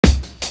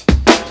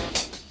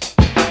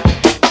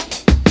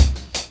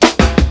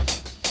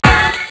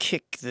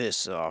kick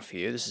this off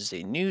here. This is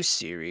a new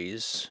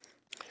series.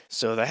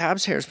 So the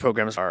Habs Hairs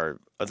programs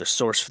are the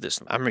source for this.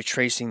 I'm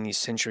retracing these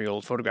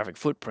century-old photographic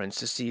footprints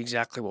to see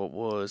exactly what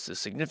was the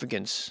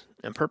significance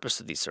and purpose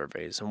of these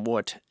surveys, and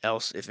what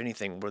else, if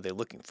anything, were they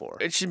looking for.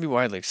 It should be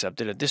widely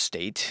accepted at this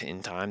date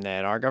in time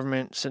that our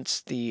government,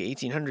 since the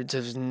 1800s,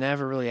 has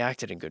never really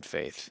acted in good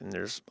faith, and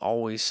there's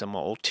always some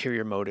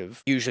ulterior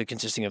motive, usually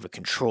consisting of a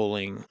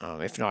controlling,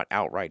 if not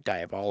outright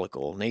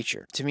diabolical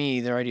nature. To me,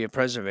 their idea of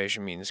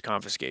preservation means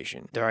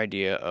confiscation. Their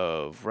idea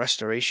of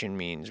restoration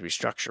means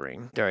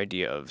restructuring. Their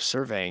idea of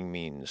surveying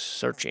means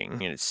searching.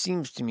 And it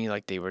seems to me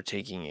like they were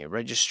taking a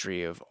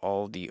registry of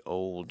all the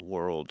old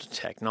world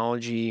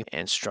technology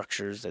and structures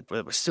that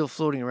were still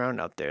floating around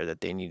out there that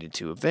they needed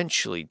to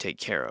eventually take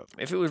care of.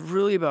 If it was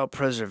really about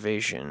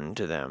preservation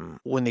to them,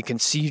 when they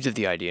conceived of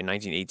the idea in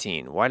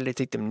 1918, why did it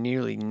take them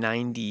nearly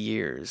 90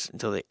 years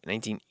until the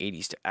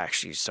 1980s to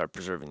actually start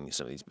preserving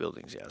some of these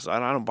buildings? Yeah, so I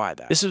don't buy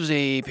that. This was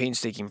a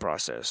painstaking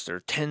process. There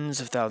are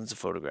tens of thousands of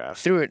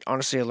photographs. Through it,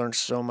 honestly, I learned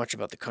so much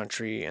about the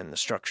country and the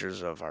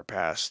structures of our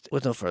past.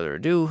 With no further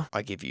ado,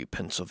 I give you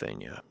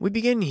Pennsylvania. We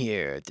begin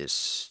here at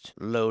this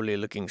lowly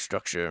looking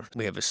structure.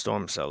 We have a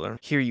storm cellar.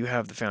 Here you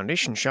have the foundation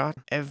shot.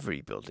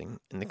 Every building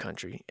in the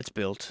country, it's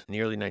built in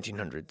the early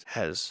 1900s,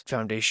 has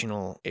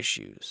foundational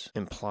issues,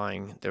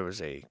 implying there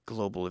was a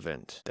global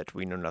event that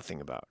we know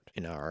nothing about.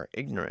 In our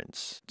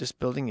ignorance, this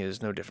building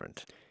is no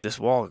different. This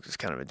wall is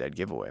kind of a dead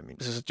giveaway. I mean,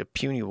 this is such a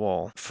puny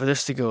wall. For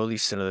this to go at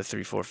least another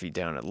 3-4 feet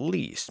down at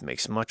least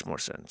makes much more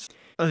sense.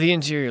 The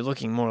interior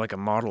looking more like a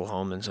model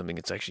home than something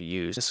that's actually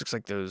used. This looks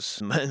like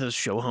those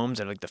show homes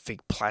that are like the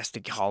fake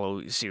plastic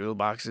hollow cereal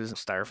boxes,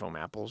 styrofoam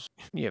apples.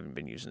 You haven't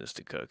been using this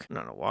to cook,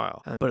 not in a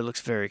while. But it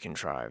looks very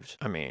contrived.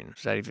 I mean,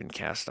 is that even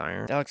cast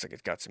iron? That looks like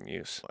it's got some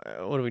use.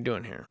 What are we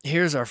doing here?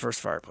 Here's our first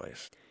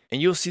fireplace.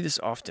 And you'll see this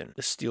often,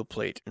 the steel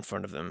plate in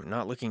front of them,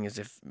 not looking as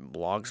if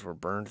logs were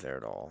burned there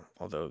at all,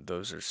 although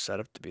those are set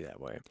up to be that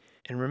way.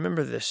 And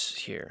remember this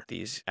here,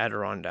 these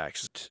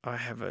Adirondacks. I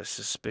have a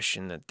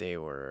suspicion that they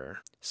were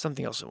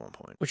something else at one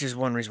point, which is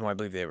one reason why I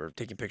believe they were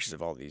taking pictures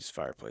of all these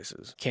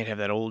fireplaces. Can't have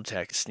that old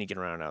tech sneaking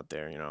around out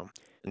there, you know.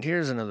 And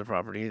here's another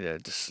property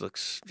that just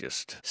looks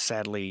just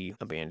sadly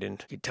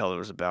abandoned. You could tell there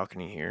was a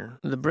balcony here.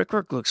 The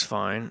brickwork looks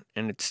fine,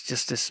 and it's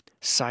just this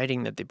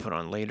siding that they put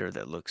on later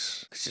that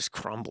looks, it's just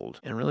crumbled.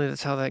 And really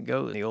that's how that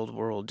goes. The old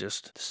world,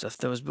 just the stuff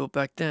that was built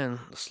back then,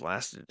 just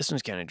lasted. This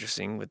one's kind of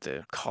interesting with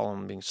the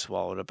column being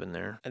swallowed up in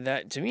there. And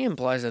that, to me,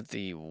 implies that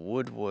the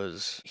wood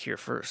was here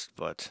first,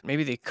 but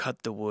maybe they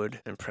cut the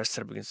wood and pressed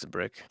it up against the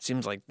brick.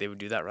 Seems like they would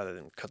do that rather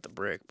than cut the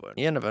brick, but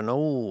you never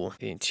know.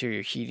 The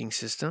interior heating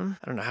system.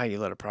 I don't know how you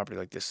let a property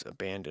like this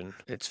abandoned.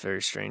 It's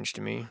very strange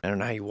to me. I don't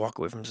know how you walk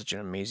away from such an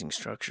amazing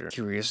structure.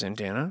 Curious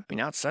antenna. I mean,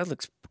 outside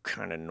looks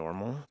kind of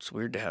normal. It's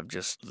weird to have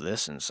just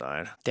this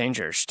inside.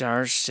 Danger.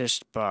 Stars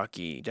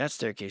Sistbaki. That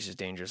staircase is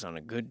dangerous on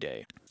a good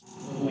day.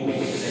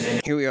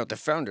 Here we are at the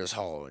Founders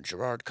Hall at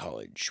Girard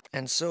College.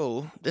 And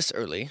so, this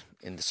early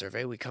in the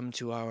survey, we come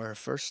to our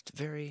first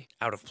very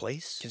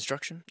out-of-place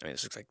construction. I mean,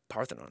 this looks like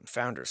Parthenon.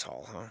 Founders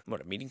Hall, huh?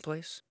 What, a meeting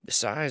place? The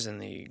size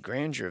and the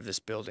grandeur of this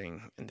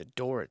building and the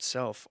door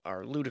itself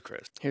are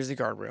ludicrous. Here's the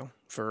guardrail,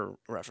 for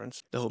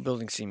reference. The whole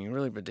building seeming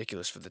really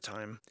ridiculous for the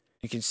time.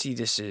 You can see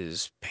this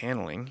is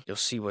paneling. You'll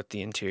see what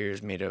the interior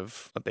is made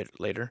of a bit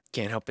later.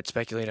 Can't help but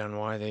speculate on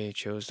why they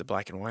chose the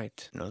black and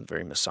white. You know,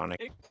 very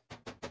Masonic.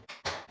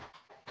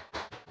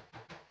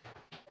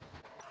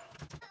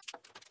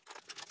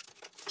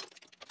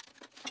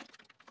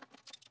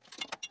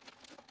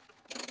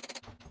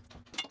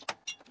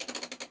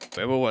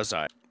 Wait, what was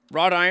I?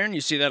 Wrought iron,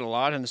 you see that a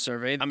lot in the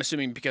survey. I'm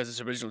assuming because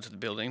it's original to the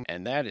building.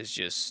 And that is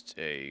just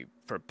a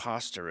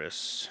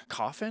preposterous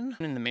coffin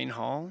in the main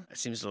hall. It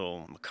seems a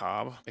little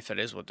macabre, if that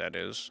is what that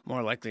is.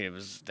 More likely it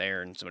was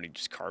there and somebody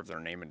just carved their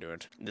name into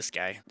it. This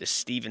guy, this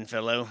Stephen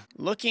fellow.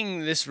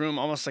 Looking this room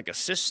almost like a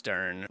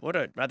cistern. What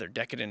a rather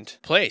decadent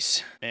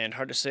place. And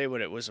hard to say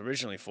what it was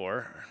originally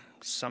for.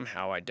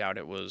 Somehow I doubt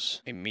it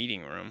was a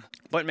meeting room,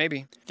 but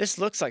maybe. This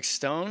looks like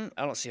stone.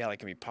 I don't see how that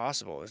can be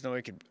possible. There's no way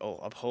it could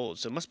uphold,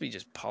 so it must be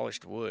just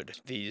polished wood.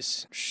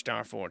 These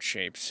starboard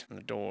shapes on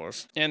the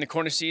doors. And the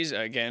cornices,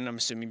 again, I'm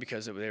assuming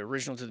because they were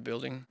original to the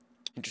building.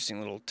 Interesting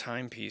little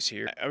timepiece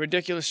here. A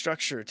ridiculous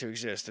structure to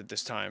exist at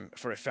this time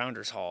for a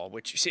founder's hall,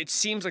 which it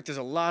seems like there's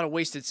a lot of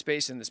wasted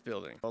space in this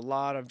building. A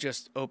lot of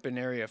just open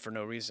area for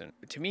no reason.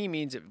 To me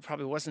means it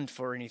probably wasn't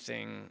for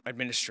anything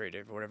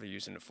administrative or whatever you're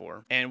using it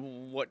for.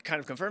 And what kind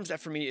of confirms that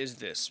for me is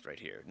this right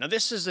here. Now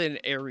this is an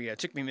area, it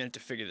took me a minute to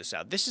figure this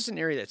out. This is an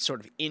area that's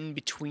sort of in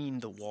between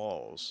the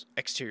walls,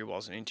 exterior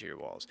walls and interior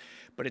walls,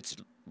 but it's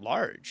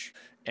large.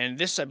 And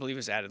this, I believe,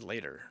 was added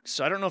later.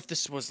 So I don't know if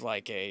this was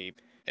like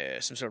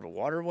some sort of a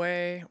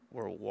waterway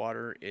where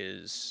water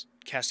is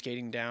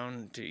cascading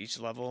down to each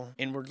level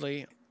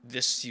inwardly.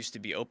 this used to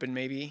be open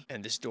maybe,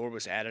 and this door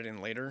was added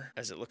in later,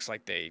 as it looks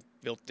like they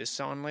built this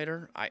on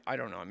later. I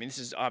don't know. I mean, this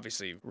is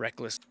obviously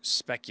reckless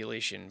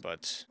speculation,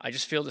 but I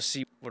just fail to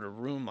see what a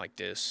room like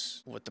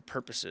this, what the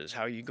purpose is,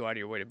 how you go out of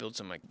your way to build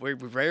something like, we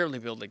rarely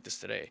build like this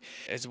today.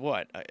 It's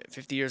what,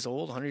 50 years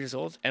old, 100 years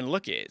old? And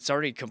look, it's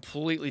already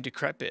completely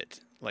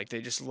decrepit. Like,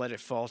 they just let it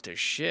fall to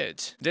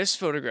shit. This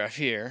photograph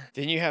here,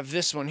 then you have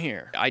this one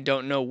here. I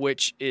don't know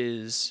which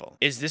is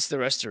this the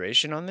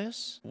restoration on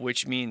this?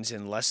 Which means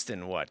in less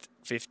than, what,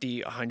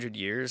 50, 100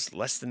 years,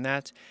 less than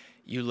that,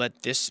 you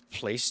let this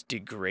place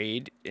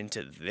degrade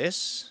into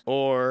this?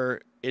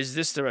 Or is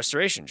this the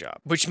restoration job?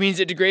 Which means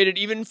it degraded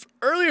even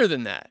earlier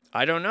than that.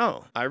 I don't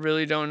know. I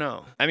really don't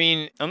know. I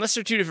mean, unless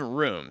they're two different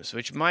rooms,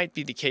 which might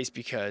be the case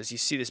because you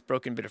see this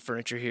broken bit of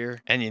furniture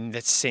here, and then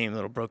that same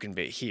little broken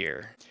bit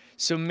here.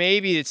 So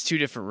maybe it's two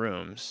different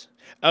rooms.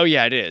 Oh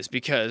yeah, it is,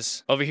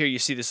 because over here you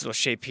see this little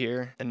shape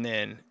here, and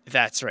then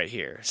that's right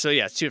here. So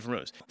yeah, it's two different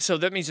rooms. So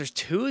that means there's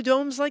two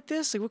domes like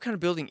this? Like, what kind of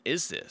building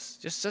is this?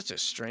 Just such a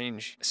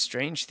strange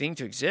thing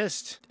to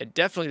exist. It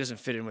definitely doesn't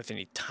fit in with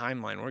any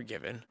timeline we're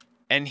given.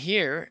 And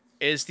here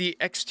is the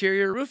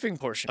exterior roofing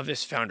portion of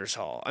this Founders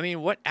Hall. I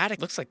mean, what attic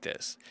looks like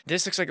this?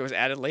 This looks like it was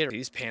added later.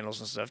 These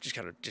panels and stuff just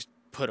kind of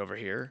put over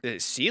here. The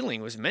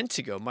ceiling was meant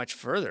to go much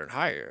further and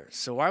higher,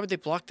 so why would they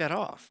block that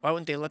off? Why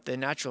wouldn't they let the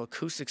natural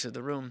acoustics of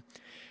the room?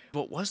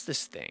 What was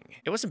this thing?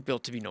 It wasn't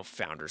built to be no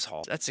Founders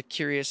Hall. That's a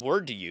curious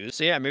word to use.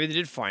 So yeah, maybe they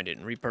did find it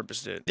and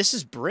repurposed it. This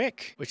is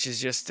brick, which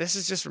is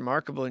just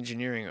remarkable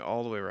engineering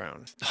all the way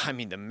around. I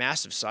mean, the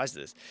massive size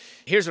of this.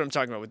 Here's what I'm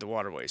talking about with the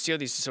waterways. See how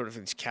these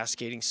these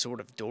cascading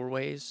sort of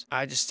doorways?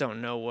 I just don't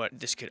know what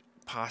this could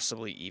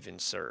possibly even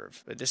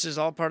serve. But this is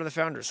all part of the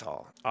Founders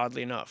Hall,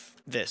 oddly enough.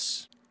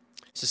 This.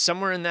 So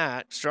somewhere in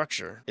that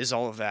structure is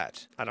all of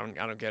that. I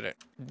don't get it.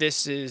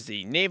 This is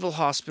the Naval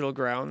Hospital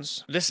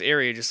grounds. This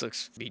area just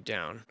looks beat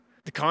down.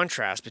 The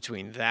contrast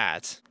between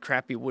that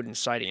crappy wooden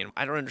siding and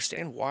I don't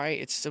understand why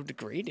it's so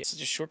degraded. It's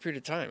such a short period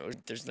of time.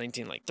 There's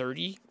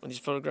 1930 when these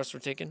photographs were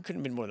taken. Couldn't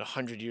have been more than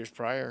 100 years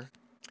prior.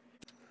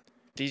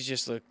 These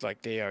just look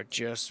like they are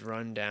just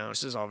run down.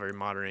 This is all very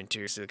modern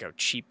interior. See, look how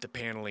cheap the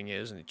paneling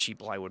is and the cheap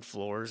plywood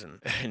floors.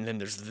 And then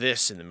there's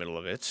this in the middle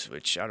of it,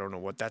 which I don't know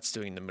what that's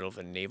doing in the middle of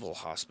a naval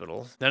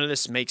hospital. None of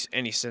this makes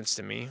any sense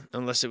to me,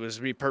 unless it was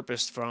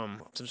repurposed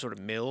from some sort of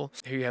mill.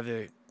 Here you have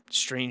the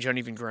strange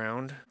uneven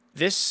ground.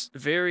 This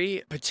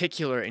very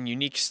particular and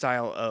unique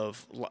style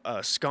of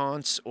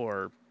sconce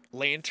or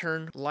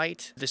lantern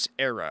light, this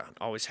era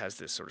always has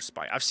this sort of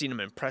spire. I've seen them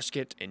in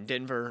Prescott, in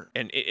Denver,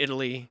 and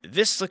Italy.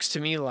 This looks to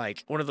me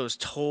like one of those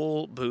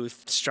toll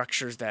booth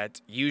structures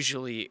that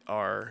usually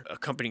are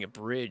accompanying a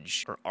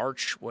bridge or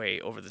archway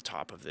over the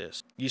top of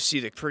this. You see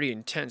the pretty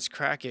intense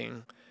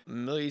cracking.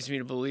 Leads me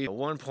to believe at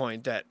one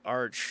point that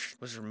arch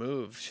was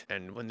removed,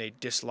 and when they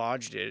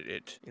dislodged it,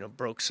 it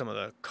broke some of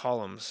the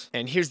columns.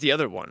 And here's the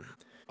other one.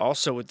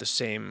 Also with the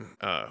same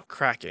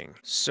cracking.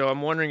 So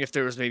I'm wondering if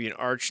there was maybe an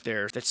arch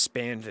there that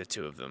spanned the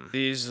two of them.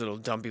 These little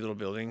dumpy little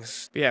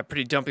buildings. But yeah,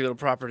 pretty dumpy little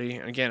property.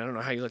 And again, I don't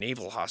know how you let a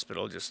naval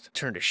hospital just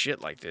turn to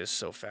shit like this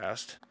so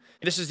fast.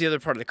 This is the other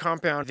part of the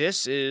compound.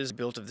 This is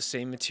built of the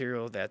same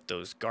material that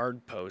those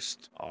guard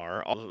posts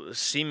are, all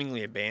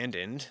seemingly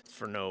abandoned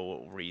for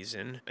no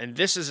reason. And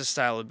this is a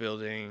style of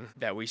building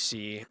that we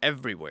see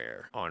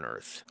everywhere on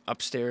Earth.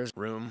 Upstairs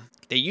room.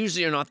 They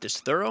usually are not this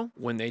thorough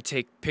when they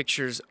take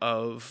pictures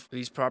of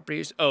these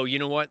properties. Oh, you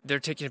know what? They're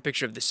taking a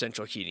picture of the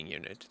central heating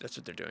unit. That's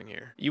what they're doing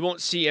here. You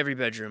won't see every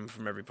bedroom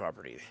from every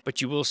property,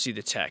 but you will see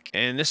the tech.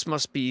 And this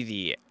must be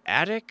the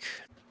attic.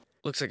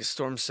 Looks like a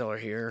storm cellar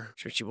here,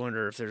 which makes you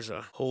wonder if there's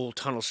a whole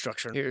tunnel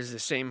structure. Here's the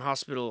same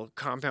hospital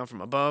compound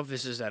from above.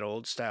 This is that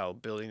old style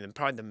building, and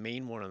probably the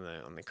main one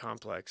on the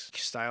complex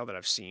style that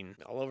I've seen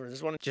all over.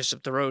 There's one just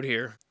up the road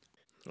here.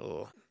 A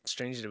little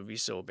strange that it would be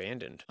so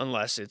abandoned.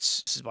 Unless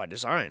this is by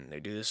design. They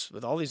do this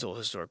with all these old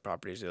historic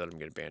properties. They let them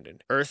get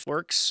abandoned.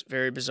 Earthworks,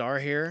 very bizarre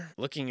here.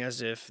 Looking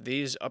as if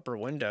these upper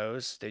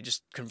windows, they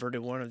just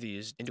converted one of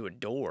these into a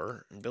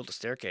door and built a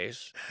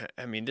staircase.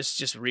 I mean, this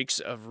just reeks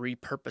of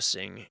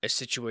repurposing a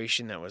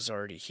situation that was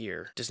already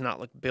here. Does not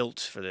look built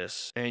for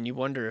this. And you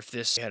wonder if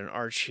this had an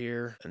arch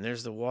here, and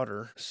there's the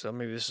water. So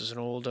maybe this is an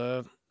old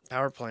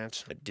power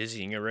plant. A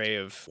dizzying array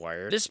of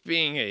wire. This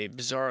being a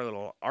bizarre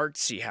little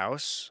artsy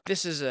house.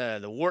 This is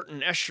the Wharton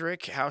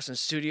Esherick house and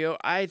studio.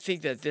 I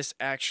think that this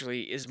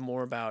actually is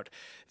more about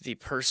the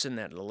person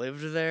that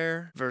lived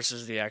there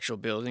versus the actual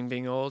building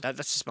being old. That's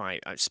just my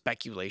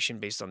speculation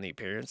based on the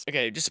appearance.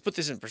 Okay, just to put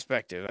this in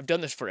perspective, I've done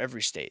this for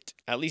every state.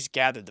 At least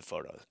gathered the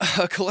photos.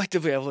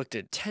 Collectively, I've looked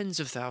at tens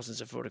of thousands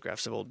of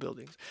photographs of old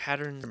buildings.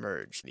 Patterns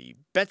emerge. The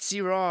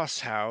Betsy Ross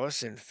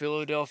house in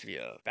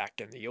Philadelphia, back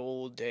in the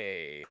old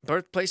day.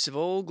 Birthplace of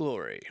Old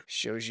Glory.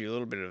 Shows you a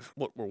little bit of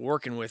what we're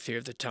working with here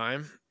at the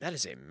time. That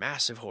is a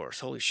massive horse.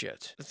 Holy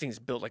shit. That thing's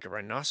built like a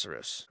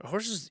rhinoceros. Are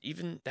horses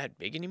even that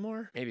big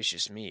anymore? Maybe it's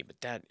just me, but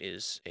that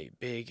is a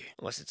big...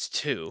 Unless it's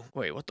two.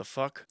 Wait, what the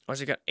fuck? Why's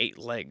it got 8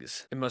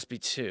 legs? It must be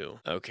 2.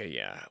 Okay,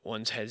 yeah.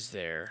 One's head's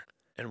there,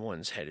 and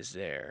one's head is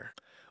there.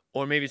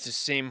 Or maybe it's the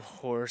same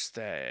horse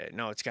that...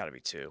 No, it's got to be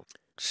two.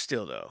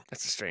 Still, though,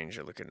 that's a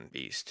stranger looking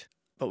beast.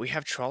 But we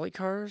have trolley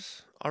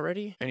cars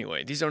already?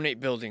 Anyway, these ornate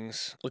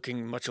buildings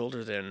looking much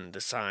older than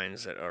the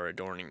signs that are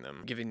adorning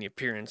them, giving the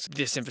appearance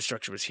this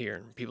infrastructure was here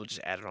and people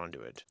just added onto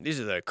it. These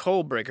are the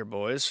coal breaker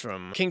boys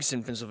from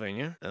Kingston,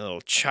 Pennsylvania. A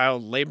little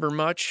child labor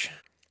much.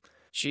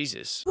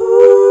 Jesus.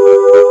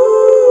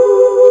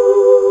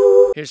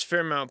 Here's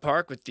Fairmount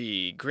Park with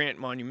the Grant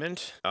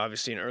Monument.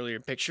 Obviously an earlier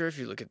picture if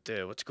you look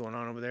at what's going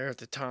on over there at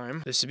the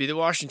time. This would be the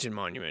Washington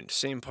Monument,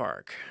 same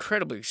park.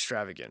 Incredibly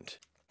extravagant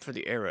for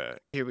the era.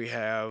 Here we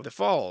have the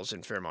falls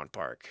in Fairmount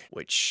Park,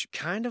 which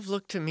kind of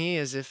looked to me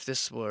as if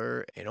this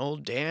were an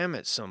old dam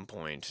at some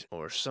point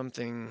or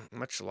something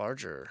much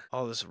larger.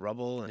 All this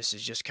rubble, and this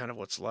is just kind of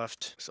what's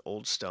left. This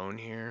old stone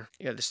here.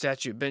 You got the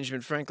statue of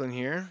Benjamin Franklin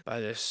here by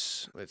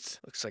this with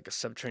looks like a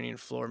subterranean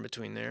floor in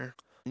between there.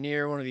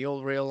 Near one of the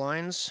old rail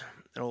lines,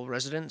 an old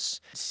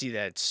residence. See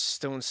that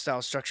stone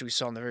style structure we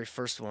saw in the very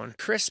first one.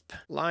 Crisp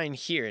line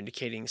here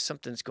indicating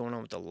something's going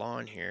on with the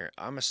lawn here.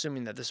 I'm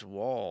assuming that this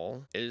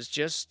wall is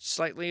just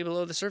slightly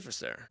below the surface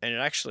there. And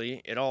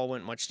it all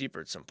went much deeper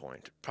at some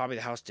point. Probably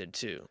the house did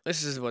too.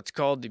 This is what's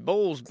called the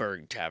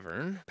Bowlesburg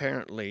Tavern.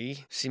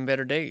 Apparently seen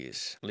better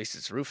days. At least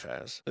its roof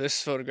has.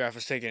 This photograph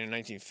was taken in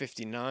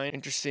 1959.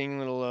 Interesting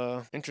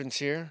little entrance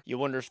here. You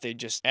wonder if they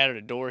just added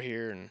a door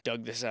here and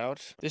dug this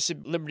out. This is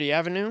Liberty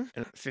Avenue. In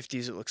the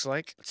 50s it looks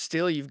like.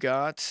 Still, you've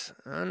got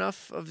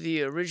enough of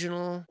the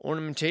original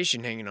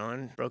ornamentation hanging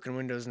on. Broken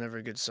windows, never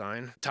a good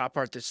sign. Top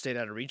part that stayed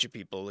out of reach of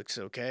people looks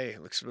okay.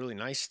 It looks really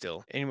nice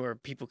still. Anywhere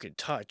people could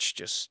touch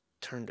just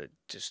turned to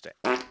just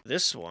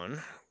this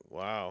one.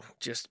 Wow,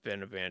 just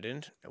been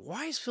abandoned.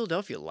 Why is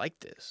Philadelphia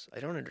like this? I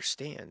don't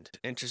understand.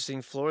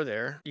 Interesting floor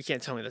there. You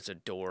can't tell me that's a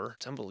door.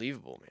 It's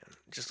unbelievable, man.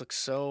 It just looks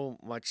so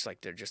much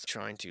like they're just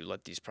trying to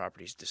let these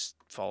properties just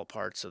fall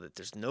apart so that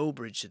there's no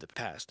bridge to the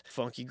past.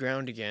 Funky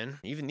ground again.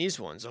 Even these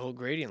ones, the whole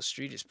gradient on the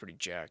street is pretty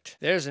jacked.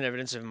 There's an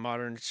evidence of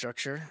modern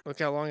structure. Look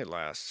how long it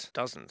lasts.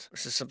 Doesn't.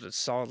 This is something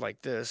solid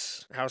like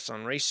this. House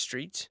on Race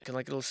Street.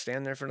 Like it'll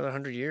stand there for another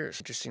 100 years.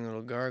 Interesting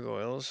little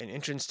gargoyles. An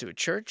entrance to a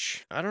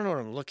church. I don't know what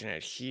I'm looking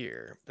at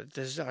here, but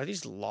are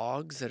these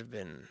logs that have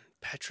been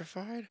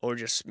petrified or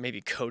just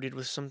maybe coated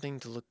with something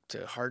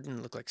to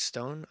harden, look like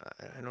stone?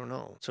 I don't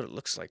know. That's what it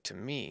looks like to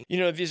me. You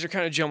know, these are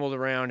kind of jumbled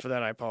around. For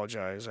that, I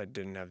apologize. I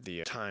didn't have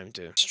the time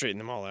to straighten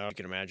them all out, you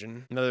can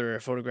imagine. Another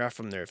photograph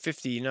from their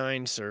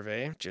 59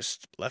 survey,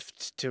 just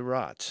left to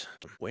rot.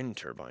 Wind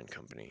turbine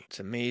company. It's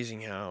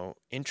amazing how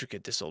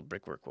intricate this old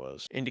brickwork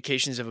was.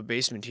 Indications of a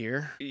basement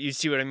here. You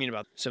see what I mean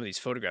about some of these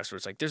photographs where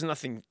it's like there's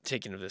nothing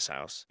taken of this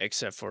house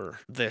except for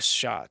this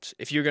shot.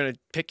 If you're going to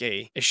pick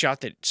a shot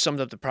that summed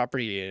up the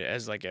property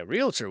as like a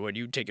realtor would,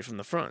 you'd take it from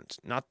the front,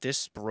 not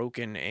this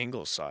broken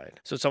angle side.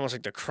 So it's almost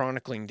like they're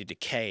chronicling the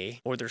decay,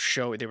 or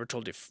they were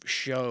told to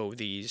show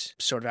these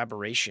sort of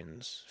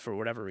aberrations for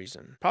whatever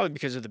reason. Probably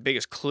because of the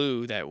biggest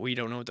clue that we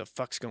don't know what the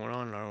fuck's going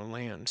on in our own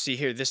land. See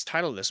here, this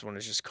title of this one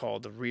is just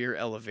called The Rear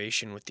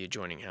Elevation with the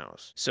Adjoining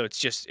House. So it's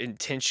just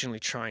intentionally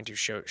trying to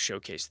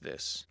showcase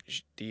this.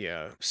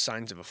 The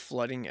signs of a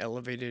flooding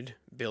elevated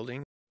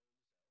building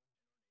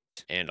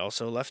and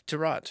also left to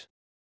rot.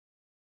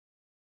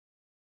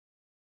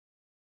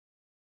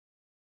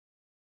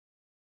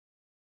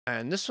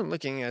 And this one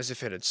looking as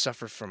if it had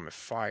suffered from a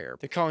fire.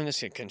 They're calling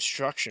this a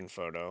construction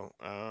photo.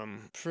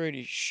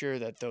 Pretty sure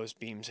that those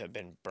beams have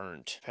been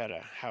burnt. I've had a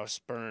house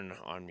burn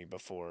on me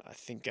before. I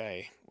think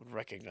I would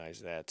recognize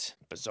that.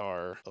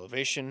 Bizarre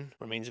elevation.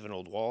 Remains of an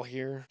old wall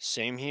here.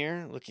 Same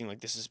here. Looking like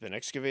this has been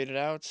excavated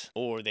out.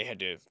 Or they had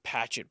to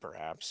patch it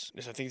perhaps.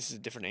 I think this is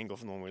a different angle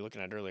from the one we were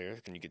looking at earlier.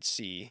 And you could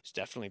see it's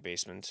definitely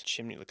basement.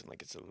 Chimney looking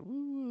like it's a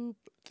whoop.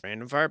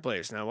 Random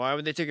fireplace. Now why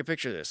would they take a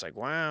picture of this? Like,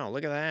 wow,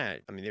 look at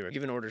that. I mean, they were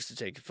given orders to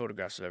take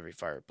photographs of every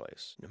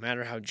fireplace, no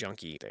matter how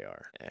junky they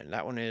are. And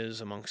that one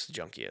is amongst the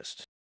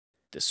junkiest.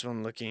 This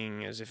one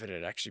looking as if it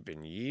had actually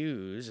been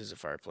used as a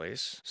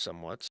fireplace,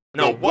 somewhat.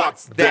 No,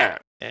 what's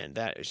that? And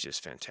that is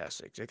just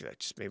fantastic. Look at that,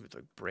 just made with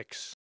like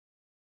bricks.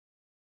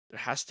 There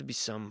has to be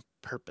some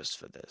purpose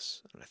for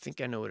this. And I think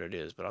I know what it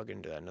is, but I'll get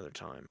into that another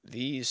time.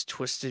 These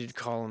twisted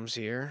columns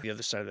here, the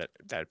other side of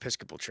that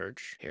Episcopal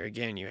church. Here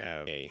again, you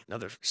have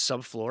another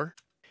subfloor.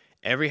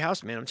 Every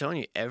house, man, I'm telling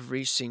you,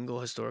 every single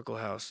historical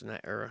house in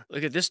that era.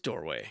 Look at this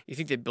doorway. You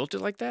think they built it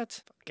like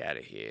that? Fuck out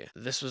of here.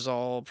 This was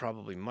all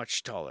probably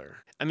much taller.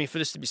 I mean, for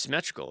this to be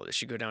symmetrical, it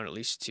should go down at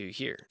least to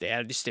here. They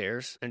added the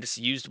stairs and just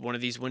used one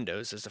of these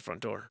windows as the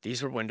front door.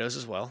 These were windows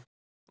as well.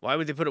 Why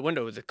would they put a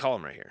window with a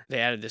column right here? They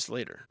added this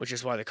later, which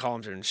is why the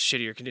columns are in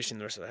shittier condition than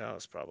the rest of the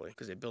house, probably,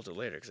 because they built it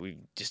later, because we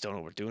just don't know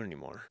what we're doing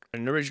anymore.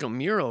 An original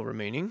mural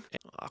remaining.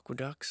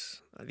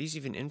 Aqueducts. Are these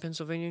even in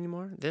Pennsylvania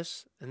anymore?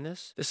 This and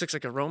this? This looks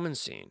like a Roman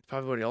scene.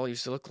 Probably what it all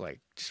used to look like,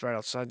 just right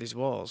outside these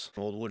walls.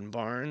 Old wooden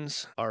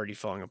barns, already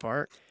falling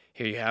apart.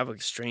 Here you have a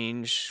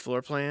strange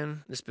floor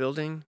plan, this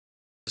building.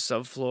 The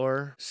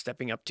subfloor,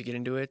 stepping up to get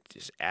into it,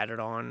 just added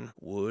on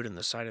wood on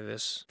the side of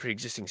this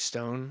pre-existing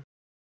stone.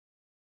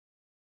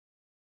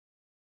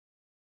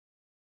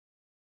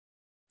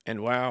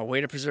 And wow,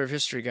 way to preserve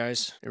history,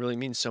 guys. It really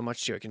means so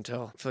much to you, I can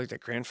tell. I feel like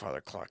that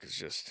grandfather clock is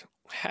just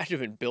had to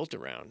have been built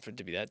around for it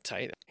to be that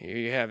tight. Here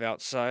you have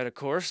outside, of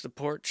course, the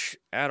porch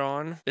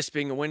add-on. This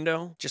being a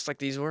window, just like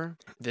these were.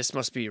 This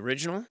must be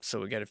original, so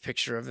we got a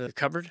picture of the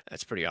cupboard.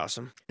 That's pretty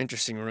awesome.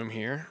 Interesting room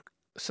here.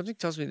 Something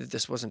tells me that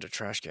this wasn't a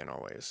trash can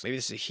always. Maybe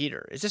this is a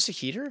heater. Is this a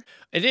heater?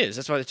 It is.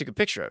 That's why they took a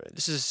picture of it.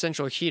 This is a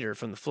central heater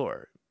from the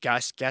floor.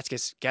 Gas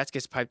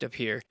gets piped up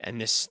here, and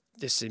this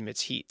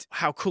emits heat.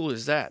 How cool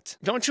is that?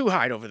 Don't you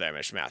hide over there,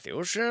 Miss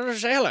Matthews.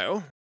 Say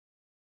hello.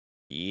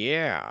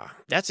 Yeah,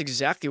 that's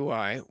exactly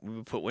why we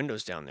would put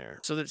windows down there,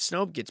 so that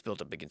snow gets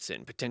built up against it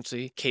and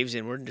potentially caves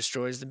inward and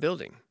destroys the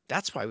building.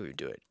 That's why we would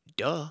do it.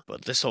 Duh.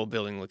 But this whole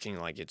building looking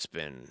like it's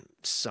been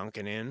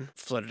sunken in,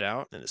 flooded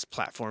out, and this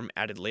platform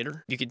added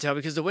later. You can tell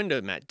because the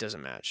window mat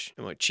doesn't match.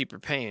 And what cheaper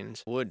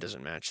panes, wood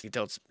doesn't match. You can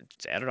tell it's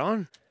added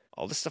on.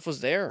 All this stuff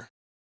was there.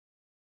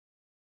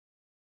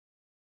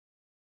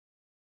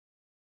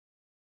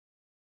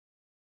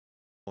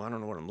 Well, I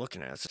don't know what I'm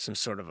looking at. It's some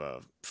sort of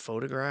a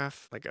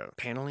photograph, like a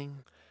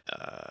paneling.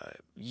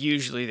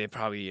 Usually they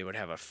probably would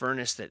have a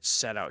furnace that's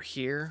set out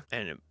here,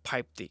 and a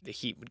pipe, the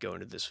heat would go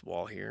into this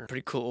wall here.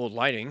 Pretty cool old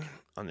lighting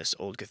on this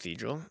old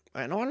cathedral.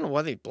 I don't know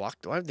why they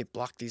blocked. Why did they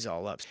block these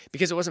all up?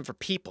 Because it wasn't for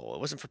people. It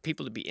wasn't for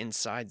people to be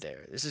inside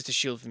there. This is to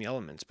shield from the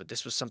elements, but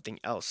this was something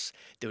else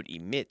that would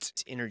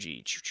emit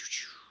energy,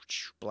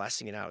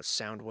 blasting it out,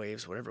 sound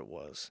waves, whatever it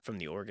was, from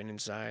the organ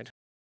inside.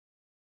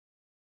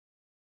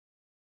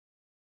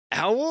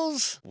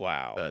 Owls?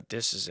 Wow.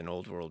 This is an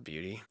old world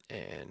beauty,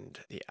 and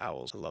the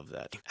owls, I love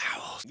that.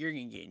 Owls, you're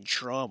gonna get in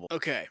trouble.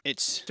 Okay,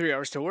 it's 3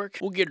 hours to work.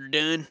 We'll get her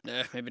done.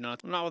 Maybe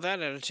not. Not with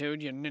that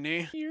attitude, you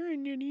ninny. You're a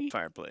ninny.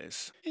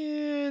 Fireplace.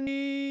 And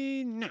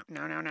no.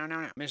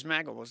 Miss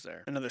Maggle was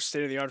there. Another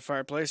state-of-the-art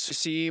fireplace. You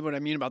see what I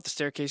mean about the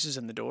staircases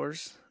and the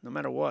doors? No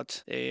matter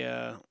what, they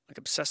like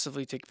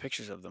obsessively take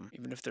pictures of them,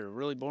 even if they're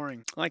really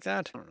boring. Like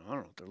that. I don't know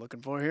what they're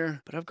looking for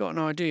here, but I've got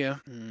no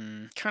idea.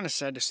 Kind of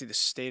sad to see the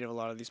state of a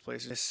lot of these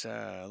places. This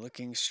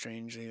looking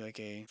strangely like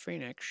a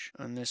phoenix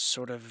on this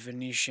sort of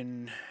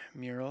Venetian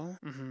mural.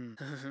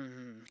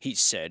 He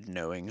said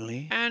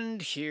knowingly.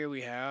 And here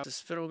we have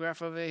this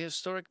photograph of a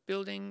historic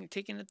building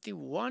taken at the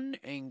one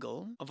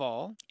angle of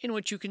all in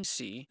which you can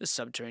see the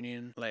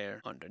subterranean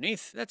layer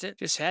underneath. That's it.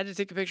 Just had to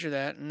take a picture of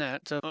that and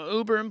that. So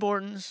uber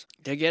importance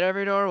to get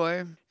every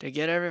doorway, to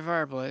get every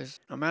fireplace,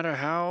 no matter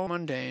how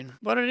mundane.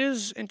 But it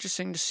is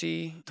interesting to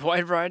see the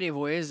wide variety of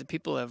ways that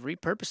people have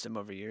repurposed them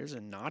over years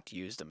and not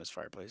used them as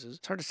fireplaces.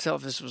 It's hard to tell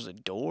if this was a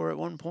door at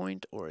one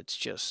point or it's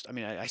just, I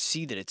mean, I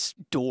see that it's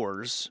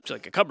doors. It's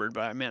like a cupboard,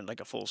 but I meant like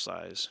a full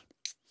size.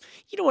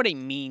 You know what I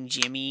mean,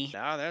 Jimmy.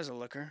 Ah, there's a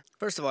looker.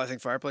 First of all, I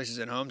think fireplaces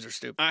in homes are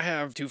stupid. I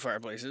have 2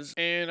 fireplaces,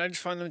 and I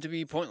just find them to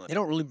be pointless. They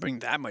don't really bring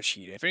that much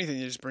heat in. If anything,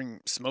 they just bring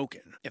smoke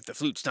in. If the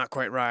flute's not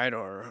quite right,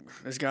 or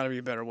there's got to be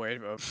a better way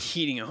of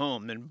heating a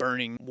home than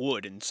burning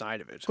wood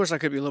inside of it. Of course, I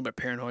could be a little bit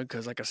paranoid,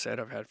 because like I said,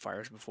 I've had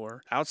fires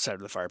before outside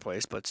of the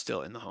fireplace, but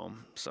still in the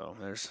home. So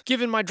there's...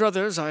 Given my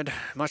druthers, I'd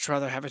much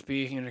rather have it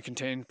be in a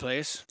contained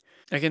place.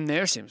 Like in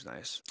there seems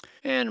nice.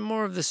 And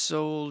more of this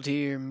old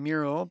here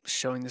mural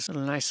showing this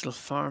nice little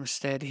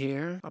farmstead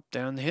here up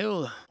down the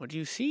hill. What do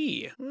you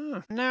see?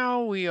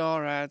 Now we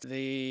are at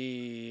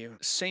the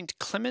St.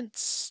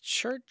 Clement's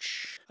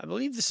Church. I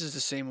believe this is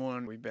the same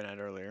one we've been at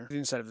earlier. The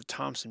inside of the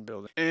Thompson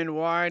building. And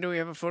why do we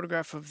have a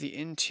photograph of the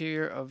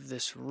interior of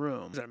this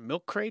room? Is that a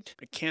milk crate?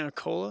 A can of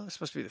cola? It's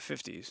supposed to be the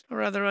 50s. A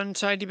rather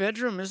untidy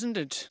bedroom, isn't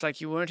it? It's like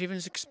you weren't even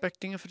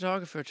expecting a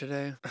photographer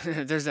today.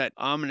 There's that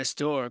ominous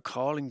door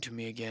calling to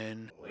me again.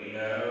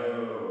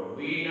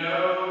 We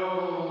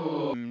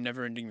know.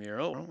 Never-ending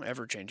mural.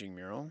 Ever-changing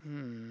mural.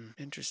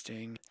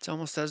 Interesting. It's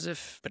almost as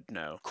if, but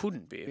no,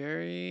 couldn't be.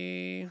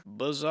 Very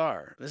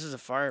bizarre. This is a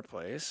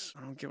fireplace.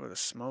 I don't get where the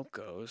smoke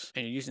goes.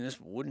 And you're using this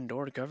wooden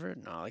door to cover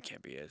it? No, that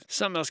can't be it.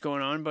 Something else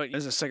going on, but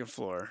there's a second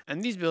floor.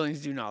 And these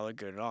buildings do not look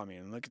good at all. I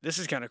mean, look, this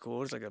is kind of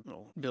cool. It's like a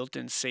little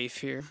built-in safe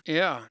here.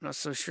 Yeah, not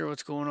so sure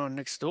what's going on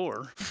next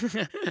door.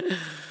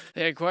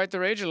 They had quite the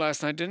rager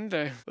last night, didn't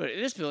they? But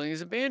this building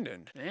is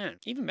abandoned. Man,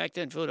 even back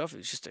then, Philadelphia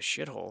was just a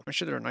shithole. I'm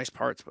sure there are nice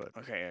parts, but...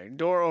 Okay,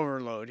 door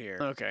overload here.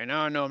 Okay,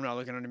 now I know I'm not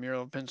looking at a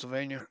mural of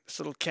Pennsylvania. This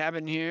little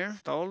cabin here,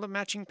 with all the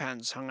matching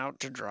pants hung out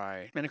to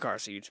dry. And a car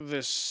seat.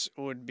 This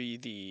would be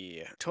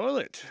the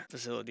toilet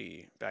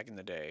facility back in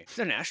the day. Is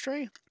that an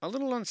ashtray? A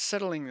little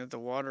unsettling that the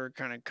water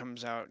kind of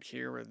comes out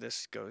here where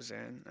this goes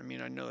in. I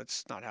mean, I know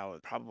that's not how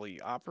it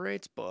probably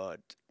operates, but...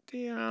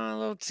 You know, a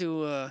little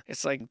too,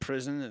 it's like in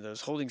prison,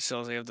 those holding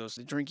cells, they have those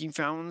drinking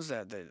fountains,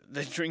 that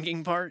the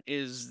drinking part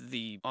is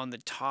on the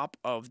top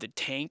of the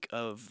tank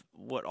of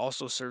what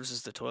also serves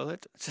as the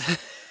toilet.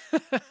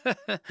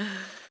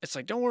 It's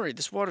like, don't worry,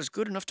 this water's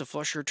good enough to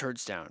flush your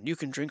turds down. You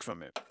can drink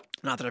from it.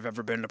 Not that I've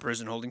ever been in a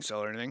prison holding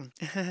cell or anything.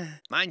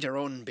 Mind your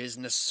own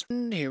business.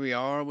 And here we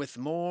are with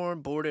more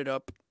boarded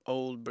up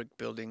old brick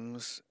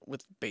buildings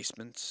with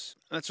basements.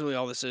 That's really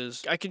all this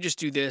is. I could just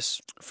do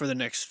this for the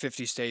next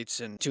 50 states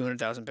and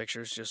 200,000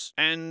 pictures.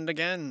 And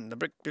again, the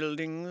brick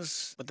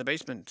buildings with the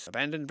basement.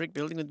 Abandoned brick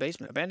building with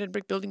basement. Abandoned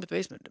brick building with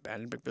basement.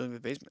 Abandoned brick building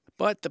with basement.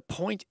 But the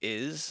point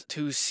is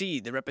to see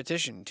the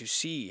repetition. To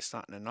see it's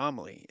not an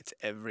anomaly. It's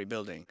every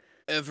building.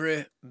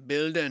 Every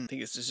building. I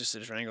think it's just a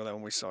triangle that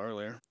one we saw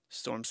earlier.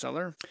 Storm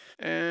cellar.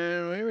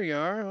 And here we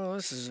are. Well,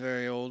 this is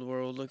very old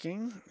world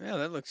looking. Yeah,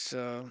 that looks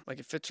like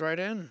it fits right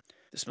in.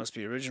 This must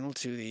be original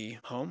to the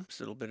home.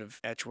 It's a little bit of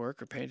etch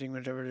work or painting,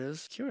 whatever it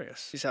is.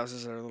 Curious. These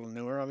houses are a little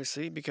newer,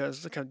 obviously,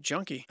 because look how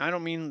junky. I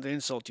don't mean to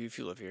insult you if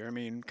you live here. I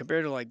mean,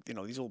 compared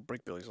to these old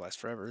brick buildings last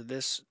forever,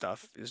 this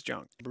stuff is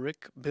junk.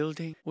 Brick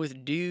building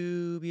with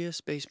dubious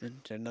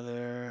basement.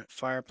 Another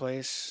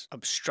fireplace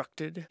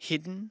obstructed,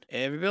 hidden.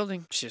 Every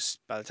building. It's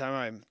just, by the time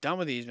I'm done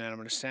with these, man, I'm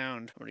going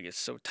to get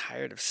so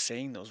tired of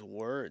saying those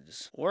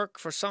words. Work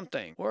for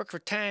something. Work for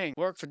Tang.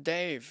 Work for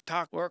Dave.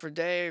 Work for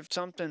Dave.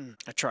 Something.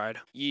 I tried.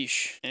 Yeesh.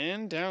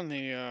 And down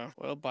the,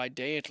 by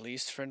day at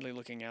least, friendly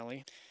looking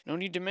alley. No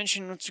need to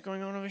mention what's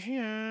going on over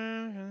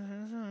here.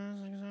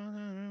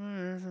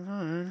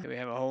 We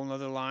have a whole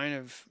nother line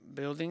of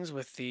buildings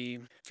with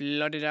the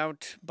flooded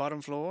out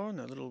bottom floor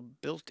and a little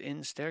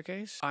built-in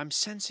staircase. I'm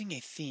sensing a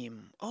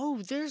theme.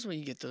 Oh, there's where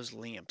you get those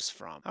lamps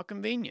from. How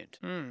convenient.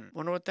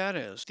 Wonder what that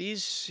is.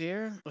 These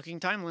here, looking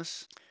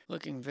timeless.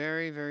 Looking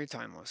very, very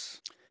timeless.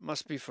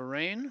 Must be for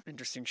rain.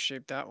 Interesting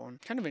shape, that one.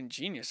 Kind of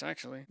ingenious,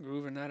 actually.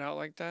 Grooving that out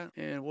like that.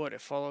 And what?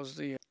 It follows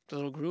the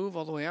little groove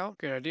all the way out?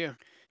 Good idea.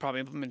 Probably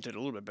implemented a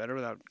little bit better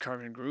without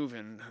carving a groove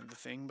in the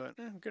thing, but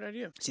good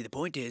idea. See, the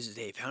point is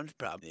they found a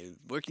problem. They're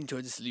working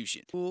towards a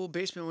solution. Cool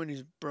basement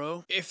windows,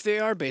 bro. If they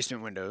are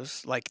basement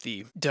windows, like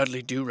the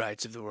Dudley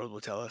Do-Rights of the world will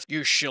tell us,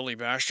 you shilly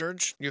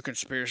bastards, you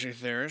conspiracy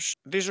theorists,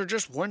 these are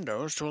just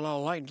windows to allow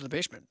light into the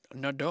basement.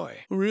 No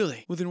doy.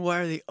 Really? Well, then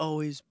why are they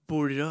always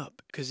boarded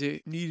up? Because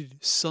they needed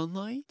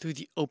sunlight through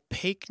the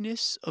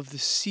opaqueness of the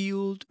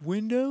sealed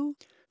window?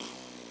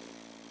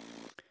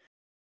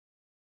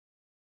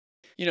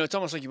 You know, it's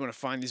almost like you want to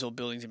find these old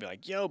buildings and be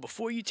like, yo,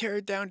 before you tear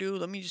it down, dude,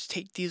 let me just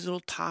take these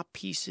little top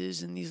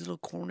pieces and these little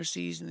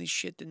cornices and these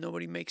shit that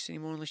nobody makes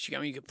anymore unless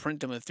you could print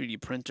them with a 3D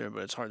printer,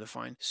 but it's hard to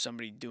find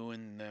somebody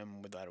doing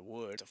them without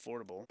wood. It's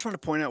affordable. I'm trying to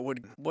point out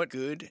what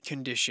good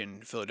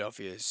condition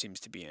Philadelphia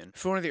seems to be in.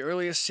 For one of the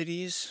earliest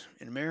cities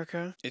in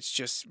America, it's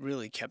just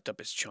really kept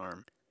up its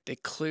charm. They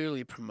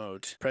clearly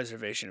promote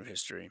preservation of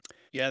history.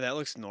 Yeah, that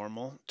looks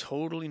normal.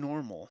 Totally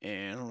normal.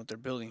 And I don't know what they're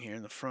building here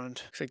in the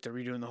front. Looks like they're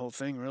redoing the whole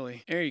thing,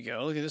 really. There you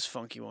go. Look at this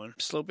funky one.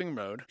 Sloping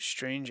road.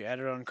 Strange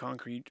added on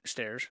concrete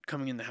stairs.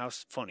 Coming in the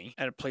house funny.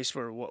 At a place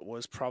where what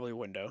was probably a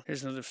window.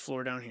 Here's another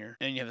floor down here.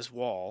 And you have this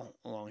wall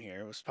along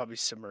here. It was probably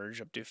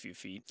submerged up to a few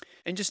feet.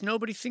 And just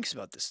nobody thinks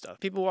about this stuff.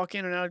 People walk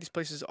in and out of these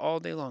places all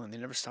day long and they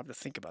never stop to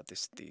think about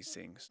these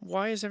things.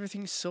 Why is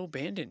everything so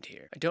abandoned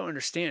here? I don't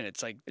understand.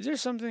 It's like, is there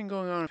something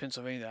going on in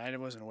Pennsylvania that I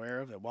wasn't aware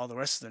of, that while the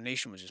rest of the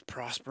nation was just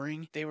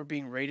prospering, they were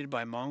being raided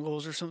by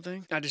Mongols or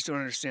something? I just don't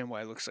understand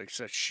why it looks like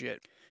such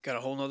shit. Got a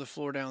whole nother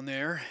floor down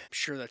there. I'm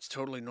sure that's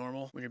totally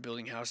normal when you're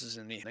building houses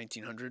in the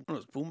 1900s. One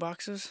of those boom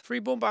boxes? Free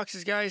boom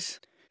boxes, guys.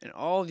 And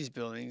all these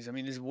buildings, I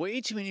mean, there's way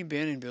too many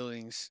abandoned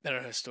buildings that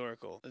are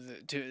historical.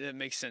 That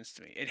makes sense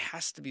to me. It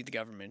has to be the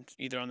government,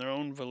 either on their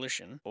own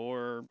volition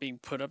or being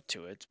put up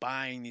to it,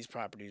 buying these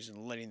properties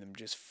and letting them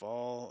just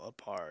fall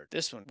apart.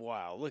 This one,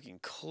 wow, looking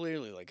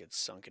clearly like it's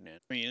sunken in.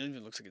 I mean, it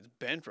even looks like it's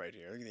bent right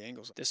here. Look at the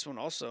angles. This one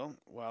also,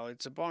 while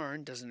it's a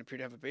barn, doesn't appear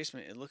to have a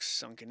basement. It looks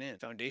sunken in.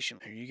 Foundation.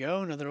 There you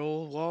go. Another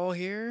old wall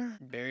here,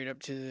 buried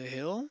up to the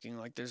hill. Looking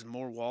like there's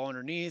more wall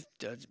underneath,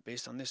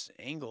 based on this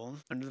angle.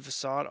 Under the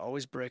facade,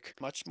 always brick.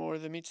 Much more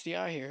than meets the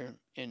eye here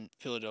in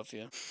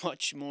Philadelphia.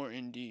 Much more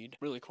indeed.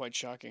 Really quite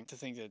shocking to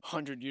think that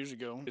 100 years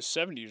ago,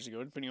 70 years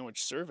ago, depending on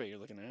which survey you're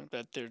looking at,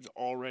 that there's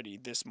already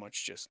this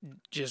much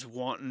just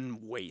wanton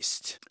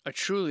waste.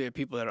 Truly a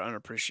people that are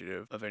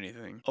unappreciative of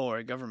anything. Or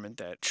a government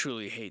that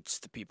truly hates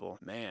the people.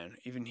 Man,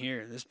 even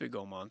here, this big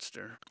old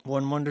monster.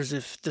 One wonders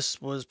if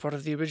this was part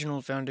of the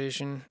original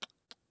foundation.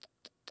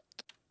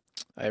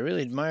 I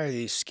really admire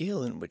the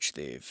skill in which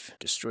they've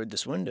destroyed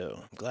this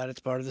window. I'm glad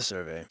it's part of the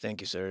survey. Thank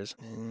you, sirs.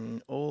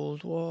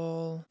 Old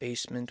wall,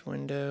 basement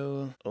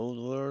window, old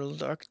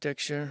world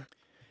architecture.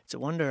 It's a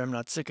wonder I'm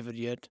not sick of it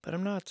yet, but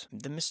I'm not.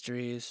 The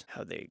mystery is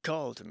how they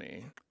call to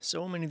me.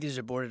 So many of these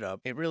are boarded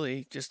up. It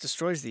really just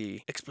destroys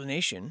the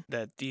explanation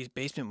that these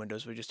basement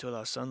windows were just to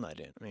allow sunlight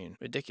in. I mean,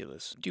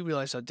 ridiculous. Do you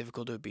realize how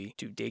difficult it would be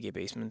to dig a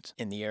basement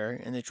in the era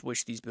in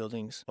which these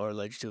buildings are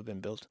alleged to have been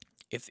built?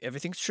 If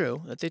everything's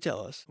true that they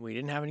tell us, we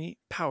didn't have any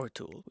power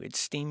tools, we had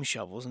steam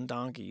shovels and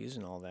donkeys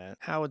and all that,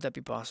 how would that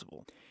be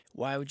possible?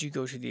 Why would you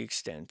go to the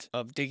extent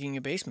of digging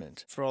a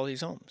basement for all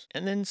these homes?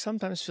 And then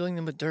sometimes filling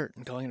them with dirt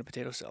and calling it a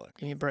potato cellar.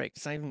 Give me a break.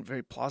 It's not even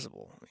very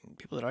plausible. I mean,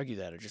 people that argue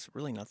that are just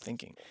really not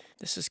thinking.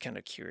 This is kind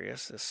of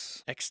curious,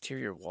 this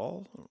exterior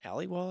wall,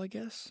 alley wall, I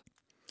guess?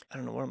 I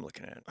don't know what I'm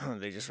looking at.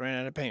 They just ran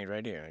out of paint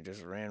right here. It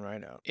just ran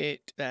right out.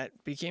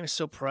 That became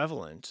so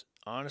prevalent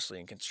honestly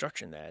in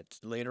construction that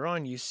later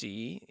on you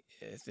see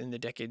in the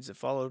decades that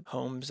followed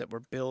homes that were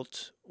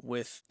built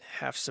with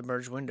half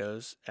submerged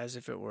windows as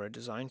if it were a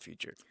design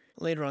feature.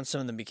 Later on,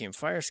 some of them became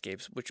fire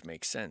escapes, which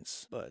makes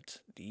sense,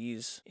 but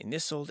these, in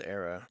this old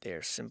era, they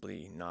are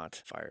simply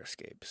not fire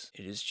escapes.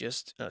 It is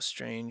just a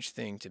strange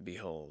thing to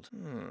behold.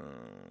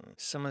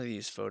 Some of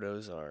these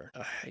photos are,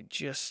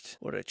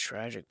 what a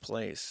tragic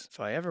place. If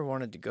I ever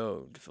wanted to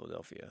go to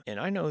Philadelphia, and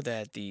I know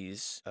that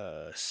these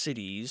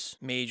cities,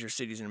 major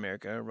cities in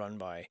America, are run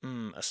by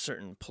a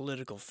certain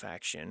political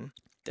faction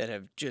that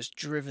have just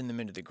driven them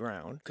into the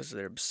ground because of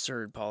their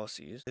absurd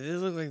policies. Did they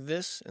look like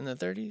this in the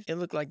 30s? It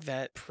looked like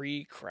that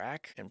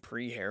pre-crack and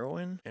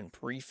pre-heroin and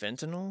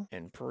pre-fentanyl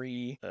and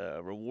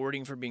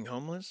pre-rewarding for being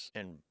homeless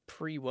and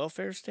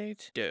pre-welfare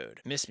state.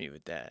 Dude, miss me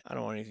with that. I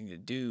don't want anything to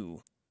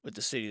do with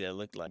the city that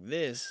looked like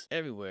this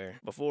everywhere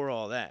before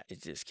all that.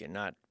 It just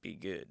cannot be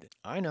good.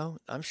 I know,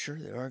 I'm sure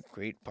there are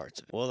great parts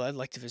of it. Well, I'd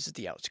like to visit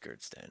the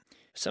outskirts then.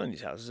 Some of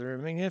these houses are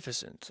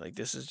magnificent. Like,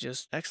 this is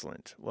just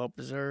excellent. Well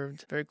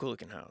preserved, very cool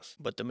looking house.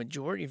 But the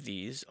majority of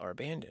these are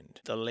abandoned.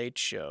 The Late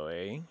Show,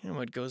 eh? And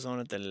what goes on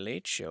at the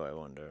Late Show, I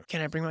wonder?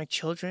 Can I bring my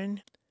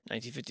children?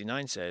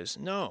 1959 says,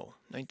 no.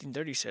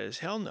 1930 says,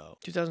 hell no.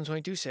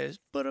 2022 says,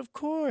 but of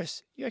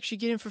course. You actually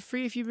get in for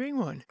free if you bring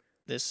one.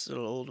 This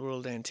little old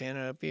world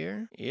antenna up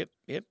here. Yep,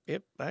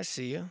 I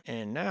see you.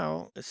 And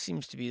now it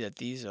seems to be that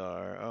these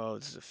are,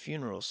 this is a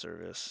funeral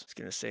service. It's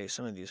going to say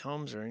some of these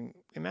homes are in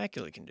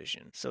immaculate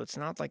condition. So it's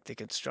not like the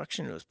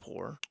construction was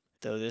poor.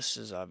 Though this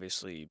is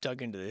obviously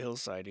dug into the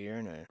hillside here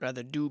in a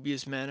rather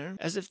dubious manner.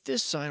 As if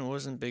this sign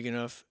wasn't big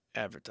enough.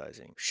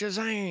 Advertising.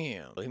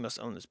 Shazam! Well, he must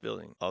own this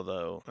building.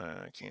 Although,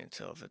 I can't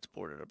tell if it's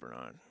boarded up or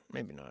not.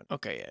 Maybe not.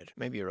 Okay, Ed.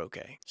 Maybe you're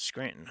okay.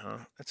 Scranton,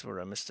 huh? That's where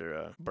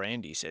Mr.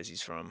 Brandy says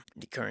he's from.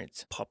 The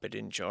current puppet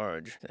in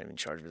charge. Not even in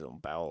charge of his own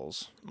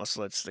bowels.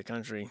 Musclets the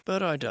country.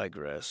 But I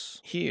digress.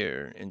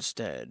 Here,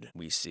 instead,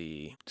 we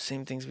see the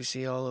same things we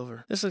see all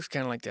over. This looks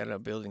kind of like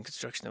that building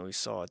construction that we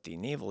saw at the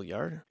Naval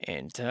Yard.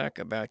 And talk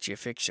about your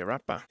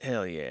fixer-upper.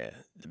 Hell yeah.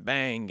 The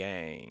Bang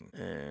Gang.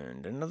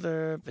 And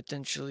another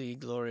potentially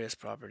glorious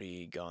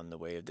property gone the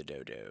way of the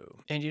dodo.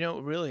 And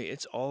really,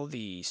 it's all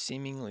the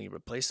seemingly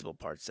replaceable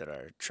parts that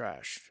are trashed.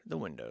 The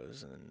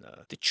windows and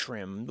the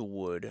trim, the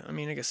wood. I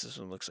mean, I guess this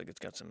one looks like it's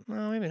got some,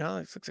 well, maybe not.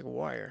 It looks like a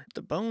wire.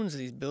 The bones of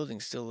these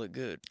buildings still look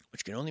good,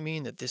 which can only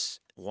mean that this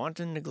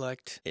wanton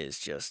neglect is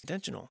just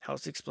intentional. How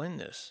to explain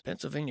this?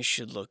 Pennsylvania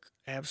should look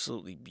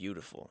absolutely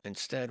beautiful.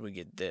 Instead, we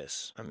get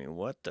this. I mean,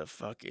 what the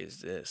fuck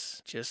is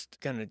this? Just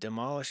gonna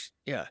demolish?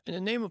 Yeah. In the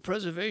name of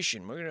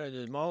preservation, we're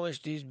gonna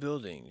demolish these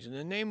buildings. In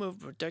the name of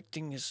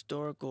protecting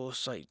historical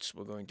sites,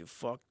 we're going to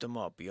fuck them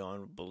up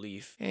beyond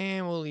belief.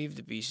 And we'll leave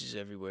the pieces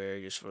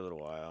everywhere just for a little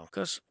while.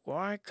 Cause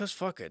why? Cause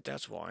fuck it.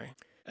 That's why.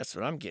 That's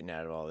what I'm getting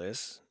out of all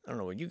this. I don't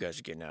know what you guys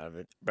are getting out of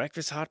it.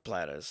 Breakfast hot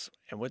platters.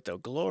 And with the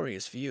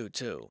glorious view,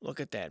 too.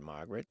 Look at that,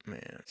 Margaret.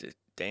 Man, it's a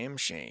damn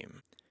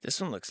shame. This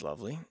one looks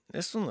lovely.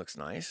 This one looks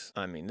nice.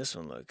 I mean, this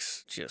one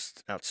looks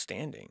just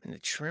outstanding. And the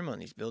trim on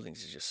these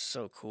buildings is just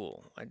so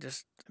cool. I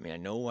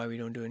know why we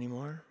don't do it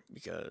anymore.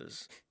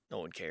 Because no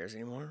one cares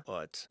anymore.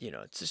 But,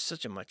 it's just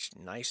such a much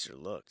nicer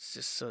look. It's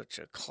just such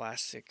a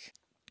classic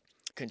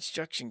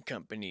construction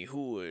company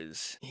who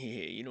is,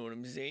 yeah, you know what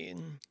I'm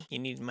saying? You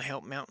need my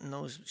help mounting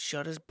those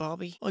shutters,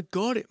 Bobby? I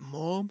got it,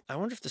 Mom. I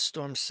wonder if the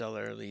storm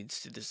cellar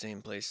leads to the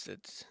same place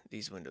that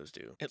these windows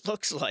do. It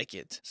looks like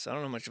it. So I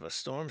don't know how much of a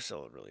storm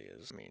cellar really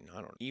is. I mean,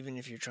 I don't, even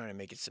if you're trying to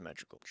make it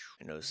symmetrical.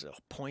 I know this is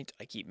a point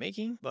I keep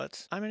making,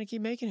 but I'm going to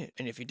keep making it.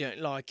 And if you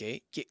don't like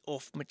it, get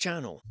off my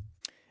channel.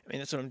 I mean,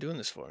 that's what I'm doing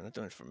this for. I'm not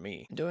doing it for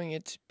me. I'm doing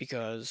it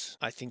because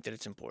I think that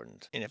it's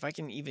important. And if I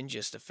can even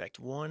just affect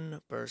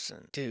one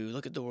person to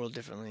look at the world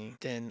differently,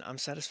 then I'm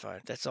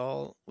satisfied. That's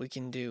all we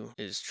can do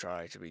is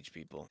try to reach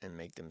people and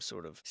make them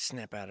sort of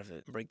snap out of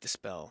it, break the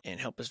spell,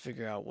 and help us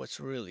figure out what's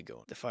really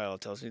going on. The file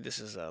tells me this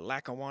is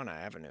Lackawanna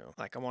Avenue.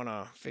 Like, I want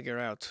to figure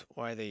out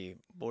why they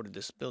boarded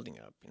this building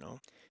up,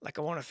 Like,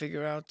 I want to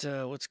figure out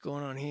what's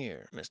going on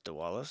here, Mr.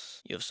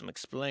 Wallace. You have some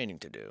explaining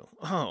to do.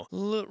 Oh,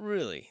 look,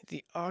 really?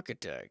 The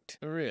architect?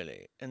 Really?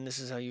 And this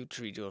is how you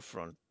treat your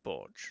front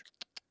porch?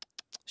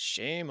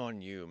 Shame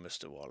on you,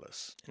 Mr.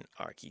 Wallace, an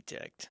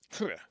architect.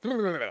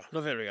 The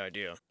very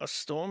idea. A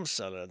storm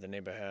cellar the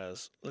neighbor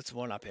has. Let's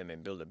one-up him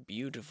and build a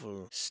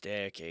beautiful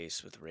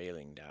staircase with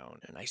railing down,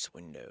 a nice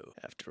window.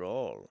 After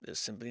all, there's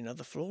simply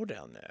another floor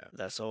down there.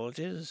 That's all it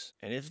is.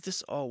 And if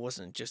this all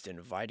wasn't just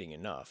inviting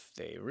enough,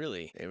 they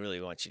really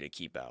want you to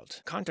keep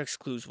out. Context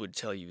clues would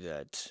tell you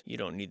that you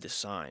don't need the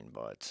sign,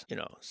 but,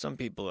 some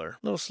people are a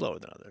little slower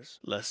than others,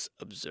 less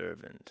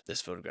observant.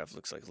 This photograph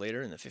looks like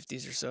later in the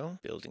 50s or so.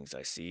 Buildings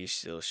I see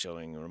still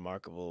showing a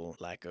remarkable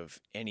lack of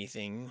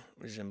anything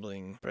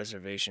resembling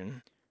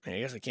preservation. I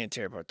guess I can't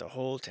tear apart the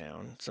whole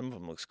town. Some of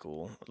them looks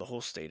cool. The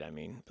whole state, I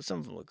mean. But some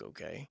of them look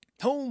okay.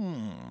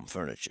 Home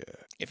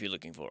furniture. If you're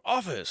looking for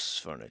office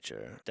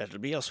furniture, that'll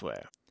be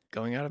elsewhere.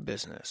 going out of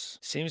business.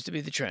 Seems to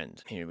be the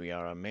trend. Here we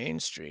are on Main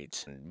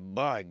Street. And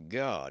by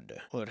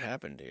God, what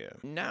happened here?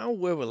 Now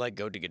where will I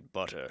go to get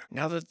butter?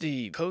 Now that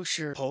the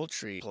kosher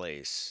poultry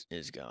place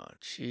is gone.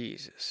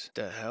 Jesus.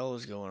 What the hell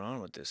is going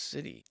on with this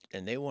city?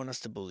 And they want us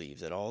to believe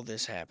that all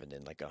this happened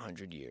in like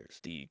 100 years.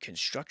 The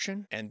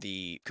construction and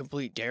the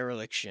complete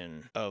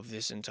dereliction of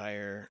this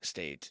entire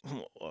state.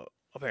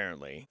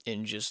 Apparently,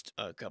 in just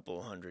a couple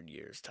 100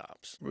 years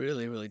tops.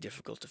 Really, really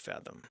difficult to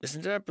fathom. This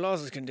entire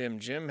plaza's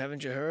condemned, Jim.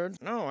 Haven't you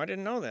heard? No, I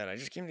didn't know that. I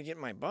just came to get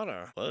my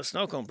butter. Well, the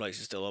snow cone place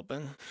is still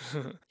open.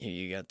 Here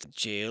you got the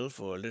jail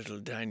for little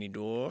tiny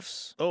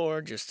dwarfs.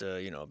 Or just a,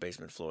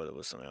 basement floor that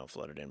was somehow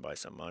flooded in by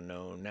some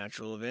unknown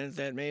natural event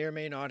that may or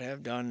may not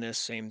have done this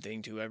same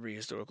thing to every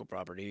historical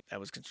property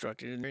that was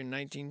constructed in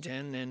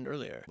 1910 and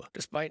earlier.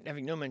 Despite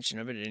having no mention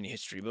of it in any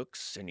history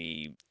books,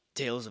 any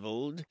tales of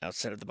old,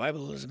 outside of the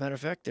Bible, as a matter of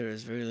fact, there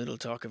is very little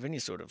talk of any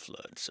sort of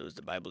flood. So is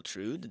the Bible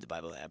true? Did the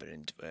Bible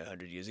happen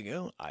 100 years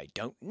ago? I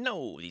don't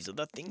know. These are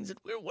the things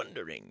that we're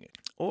wondering.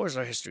 Or is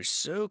our history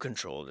so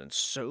controlled and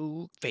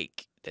so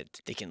fake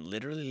that they can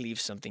literally leave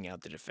something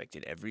out that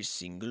affected every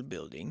single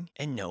building,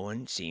 and no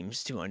one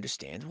seems to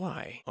understand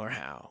why or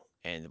how?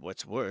 And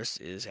what's worse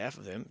is half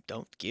of them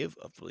don't give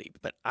a bleep.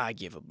 But I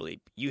give a bleep.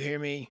 You hear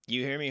me?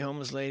 You hear me,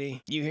 homeless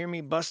lady? You hear me,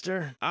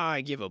 Buster?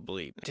 I give a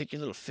bleep. Take your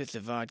little fifth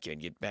of vodka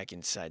and get back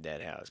inside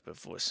that house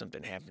before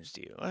something happens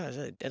to you.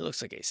 That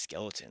looks like a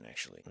skeleton,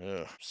 actually.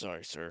 Ugh,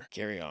 sorry, sir.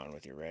 Carry on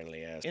with your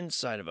rattly ass.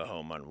 Inside of a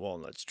home on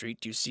Walnut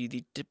Street, you see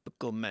the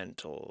typical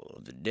mantle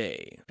of the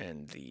day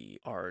and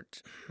the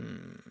art.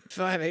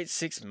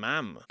 586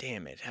 Mama.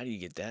 Damn it. How do you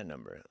get that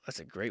number? That's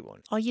a great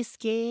one. Are you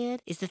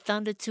scared? Is the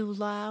thunder too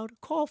loud?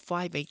 Call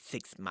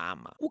 586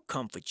 Mama. We'll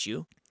comfort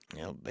you.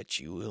 I'll bet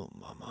you will,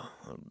 Mama.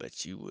 I'll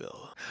bet you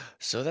will.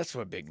 So that's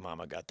where Big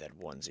Mama got that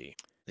onesie.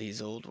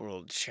 These old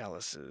world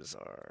chalices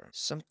are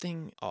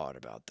something odd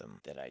about them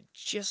that I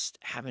just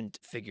haven't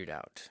figured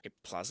out a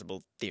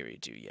plausible theory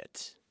to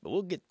yet. But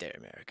we'll get there,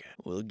 America.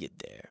 We'll get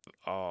there.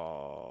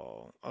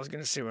 Oh, I was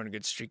going to say we're on a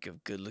good streak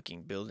of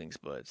good-looking buildings,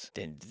 but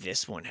then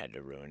this one had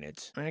to ruin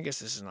it. I guess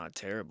this is not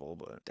terrible,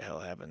 but what the hell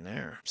happened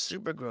there?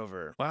 Super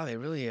Grover. Wow, they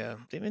really,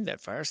 they made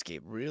that fire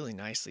escape really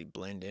nicely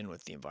blend in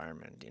with the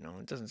environment,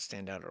 It doesn't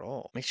stand out at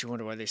all. Makes you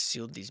wonder why they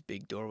sealed these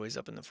big doorways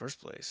up in the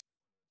first place.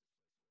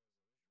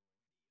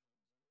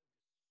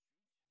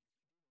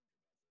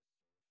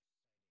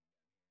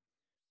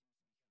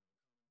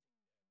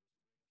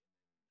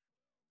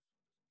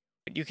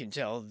 You can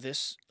tell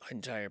this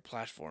entire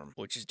platform,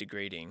 which is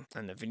degrading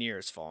and the veneer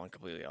has fallen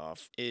completely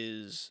off,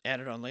 is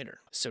added on later.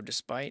 So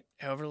despite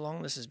however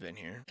long this has been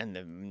here and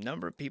the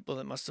number of people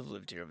that must have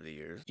lived here over the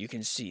years, you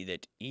can see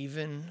that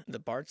even the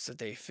parts that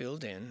they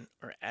filled in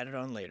or added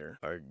on later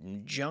are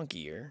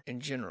junkier in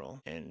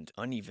general and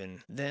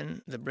uneven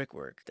than the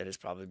brickwork that has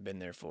probably been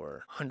there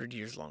for 100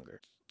 years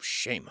longer.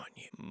 Shame on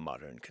you,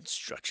 modern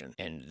construction.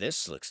 And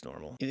this looks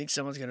normal. You think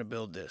someone's gonna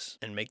build this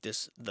and make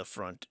this the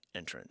front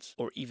entrance?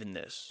 Or even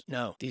this?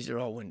 No, these are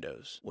all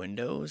windows.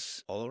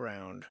 Windows all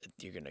around.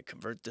 You're gonna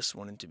convert this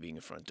one into being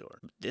a front door.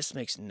 This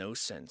makes no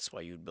sense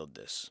why you'd build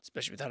this,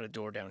 especially without a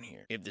door down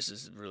here, if this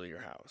is really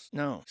your house.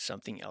 No,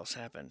 something else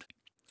happened.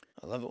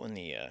 I love it when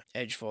the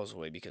edge falls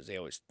away because they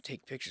always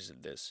take pictures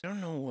of this. I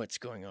don't know what's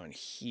going on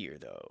here,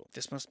 though.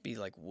 This must be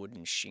like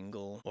wooden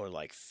shingle or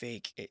like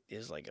fake. It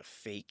is like a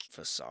fake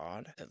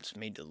facade that's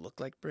made to look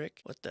like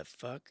brick. What the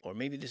fuck? Or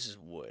maybe this is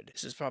wood.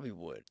 This is probably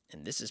wood.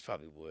 And this is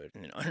probably wood.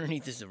 And then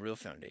underneath is the real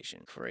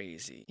foundation.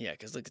 Crazy. Yeah,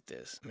 because look at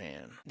this.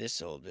 Man,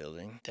 this old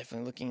building.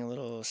 Definitely looking a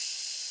little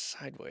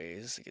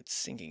sideways. Like it's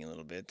sinking a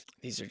little bit.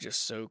 These are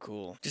just so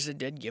cool. Just a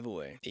dead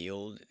giveaway. The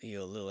old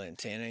little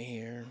antenna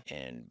here.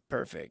 And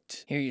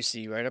perfect. Here you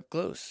see right up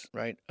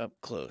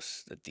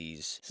close, that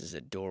this is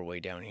a doorway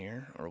down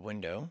here, or a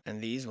window,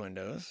 and these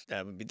windows,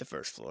 that would be the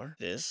first floor.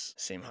 This,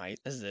 same height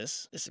as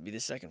this would be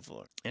the second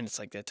floor. And it's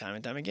like that time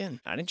and time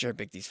again. I didn't cherry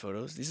pick these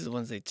photos. These are the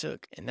ones they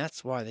took, and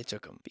that's why they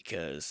took them,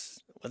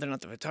 because whether or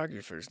not the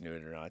photographers knew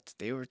it or not,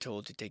 they were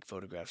told to take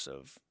photographs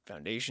of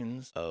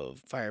foundations, of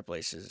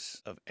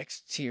fireplaces, of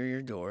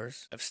exterior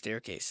doors, of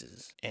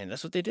staircases, and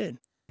that's what they did.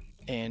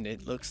 And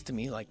it looks to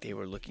me like they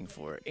were looking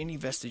for any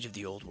vestige of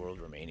the old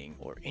world remaining,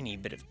 or any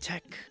bit of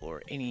tech,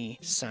 or any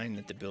sign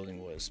that the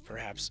building was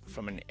perhaps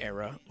from an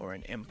era or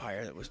an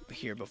empire that was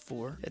here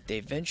before, that they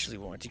eventually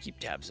wanted to keep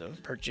tabs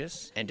of,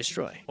 purchase, and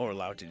destroy, or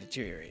allow to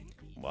deteriorate.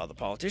 While the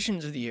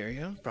politicians of the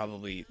area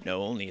probably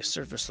know only a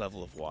surface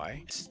level of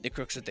why, the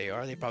crooks that they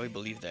are, they probably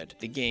believe that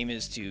the game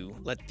is to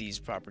let these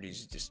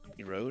properties just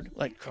erode,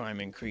 let crime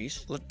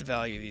increase, let the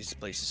value of these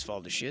places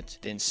fall to shit,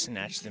 then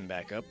snatch them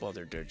back up while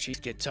they're dirt cheap,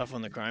 get tough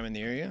on the crime in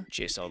the area,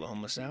 chase all the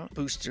homeless out,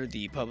 booster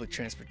the public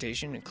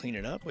transportation and clean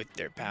it up. With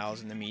their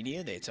pals in the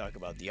media, they talk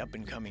about the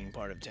up-and-coming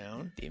part of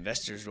town. The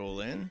investors roll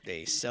in,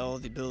 they sell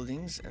the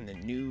buildings and the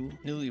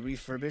newly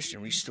refurbished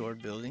and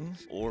restored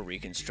buildings, or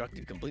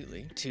reconstructed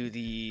completely, to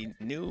the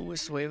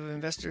newest wave of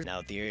investors.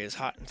 Now the area is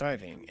hot and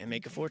thriving and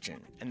make a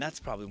fortune. And that's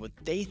probably what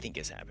they think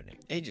is happening.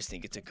 They just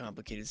think it's a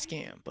complicated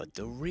scam. But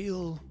the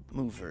real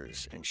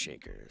movers and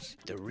shakers,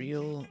 the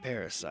real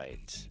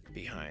parasites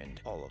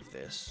behind all of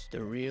this,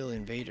 the real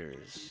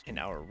invaders and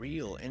our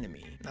real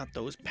enemy, not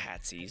those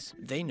patsies,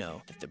 they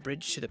know that the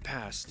bridge to the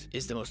past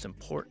is the most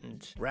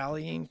important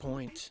rallying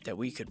point that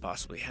we could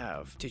possibly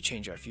have to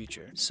change our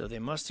future. So they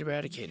must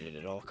eradicate it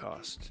at all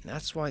costs. And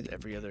that's why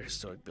every other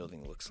historic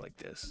building looks like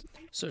this.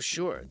 So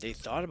sure, they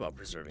thought about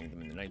preserving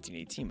them in the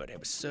 1918, but it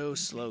was so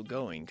slow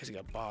going because it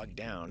got bogged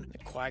down in the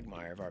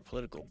quagmire of our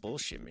political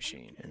bullshit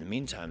machine. In the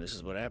meantime, this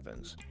is what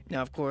happens.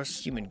 Now, of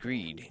course, human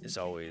greed is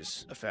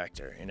always a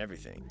factor in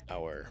everything.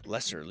 Our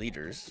lesser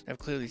leaders have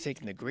clearly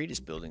taken the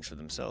greatest buildings for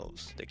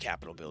themselves. The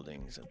Capitol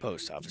buildings and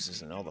post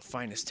offices and all the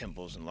finest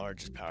temples and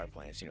largest power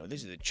plants. You know,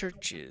 these are the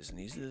churches and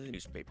these are the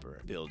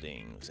newspaper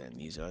buildings and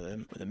these are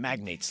where the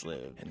magnates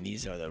live and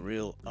these are the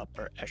real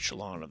upper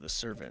echelon of the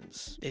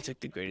servants. They took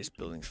the greatest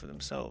buildings for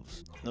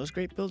themselves. And those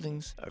great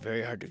buildings are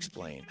very hard to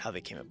explain how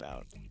they came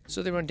about.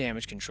 So they run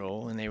damage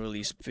control and they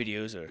release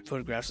videos or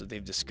photographs that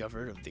they've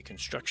discovered of the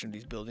construction of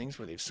these buildings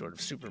where they've sort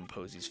of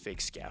superimposed these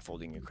fake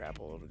scaffolding and crap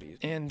all over these.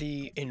 And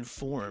the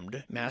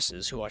informed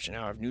masses who watch an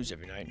hour of news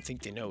every night and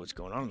think they know what's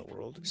going on in the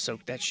world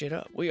soak that shit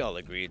up. We all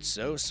agree it's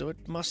so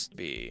it must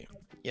be.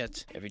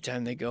 Yet, every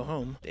time they go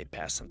home, they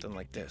pass something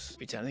like this.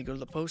 Every time they go to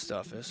the post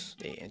office,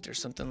 they enter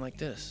something like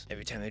this.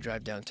 Every time they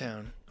drive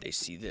downtown, they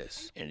see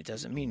this. And it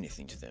doesn't mean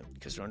anything to them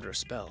because they're under a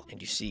spell.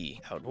 And you see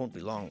how it won't be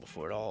long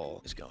before it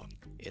all is gone.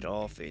 It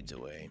all fades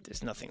away.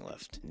 There's nothing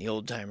left. And the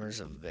old timers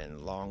have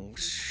been long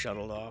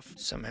shuttled off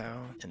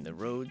somehow. And the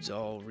roads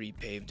all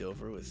repaved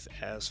over with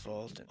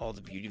asphalt. And all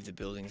the beauty of the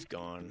buildings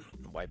gone,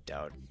 wiped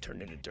out,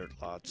 turned into dirt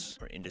lots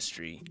or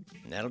industry.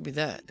 And that'll be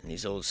that. And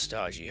these old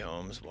stodgy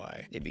homes,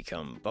 why? They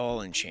become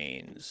ball and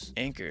chains,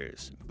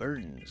 anchors,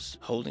 burdens,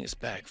 holding us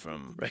back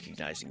from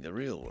recognizing the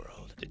real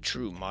world, the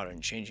true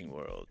modern changing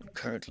world.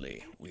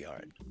 Currently, we are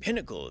at the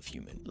pinnacle of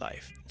human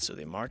life. So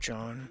they march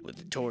on with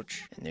the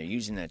torch, and they're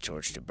using that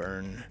torch to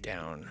burn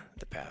down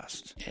the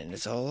past. And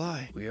it's all a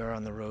lie. We are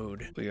on the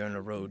road. We are on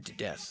a road to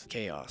death,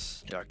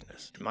 chaos,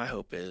 darkness. And my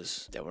hope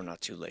is that we're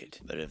not too late.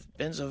 But if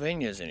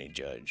Pennsylvania is any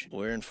judge,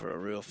 we're in for a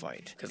real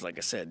fight. Because like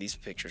I said, these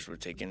pictures were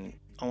taken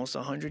almost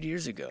 100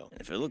 years ago.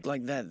 And if it looked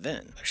like that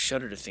then, I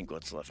shudder to think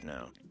what's left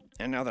now.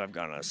 And now that I've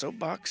gone on a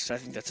soapbox, I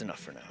think that's enough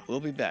for now. We'll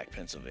be back,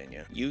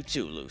 Pennsylvania. You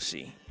too,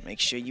 Lucy. Make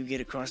sure you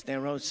get across that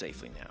road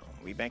safely now.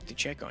 We'll be back to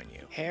check on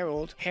you.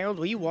 Harold,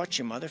 will you watch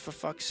your mother for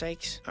fuck's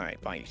sakes? Alright,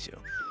 bye you two.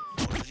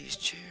 One of these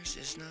chairs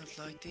is not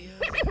like the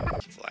other.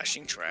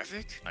 Flashing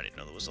traffic? I didn't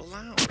know that was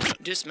allowed.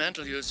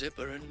 Dismantle your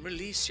zipper and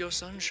release your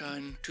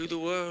sunshine to the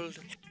world.